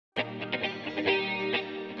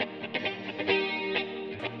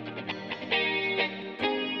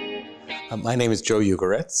My name is Joe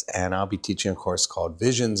Ugoretz, and I'll be teaching a course called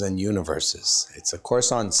Visions and Universes. It's a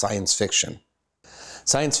course on science fiction.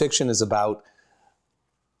 Science fiction is about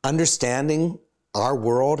understanding our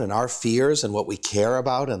world and our fears and what we care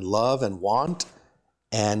about and love and want,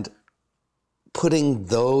 and putting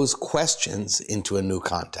those questions into a new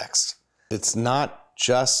context. It's not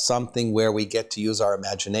just something where we get to use our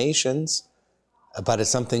imaginations, but it's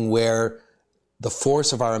something where the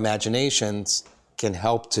force of our imaginations can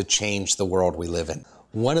help to change the world we live in.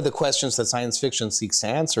 One of the questions that science fiction seeks to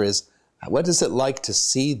answer is, what is it like to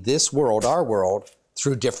see this world, our world,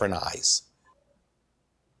 through different eyes?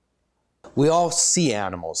 We all see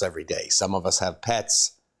animals every day. Some of us have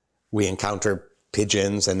pets. We encounter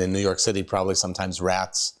pigeons, and in New York City, probably sometimes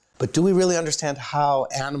rats. But do we really understand how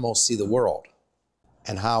animals see the world?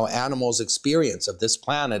 And how animals' experience of this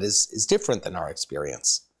planet is different than our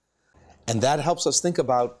experience? And that helps us think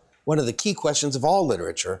about one of the key questions of all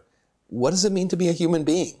literature: what does it mean to be a human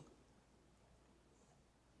being?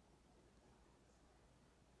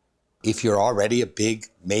 If you're already a big,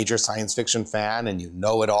 major science fiction fan and you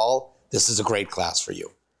know it all, this is a great class for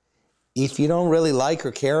you. If you don't really like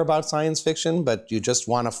or care about science fiction, but you just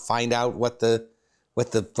want to find out what the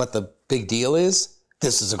big deal is,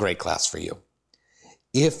 this is a great class for you.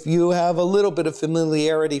 If you have a little bit of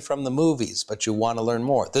familiarity from the movies, but you want to learn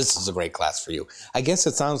more, this is a great class for you. I guess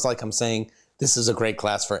it sounds like I'm saying this is a great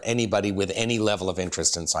class for anybody with any level of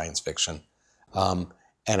interest in science fiction. And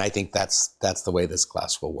I think that's the way this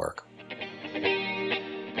class will work.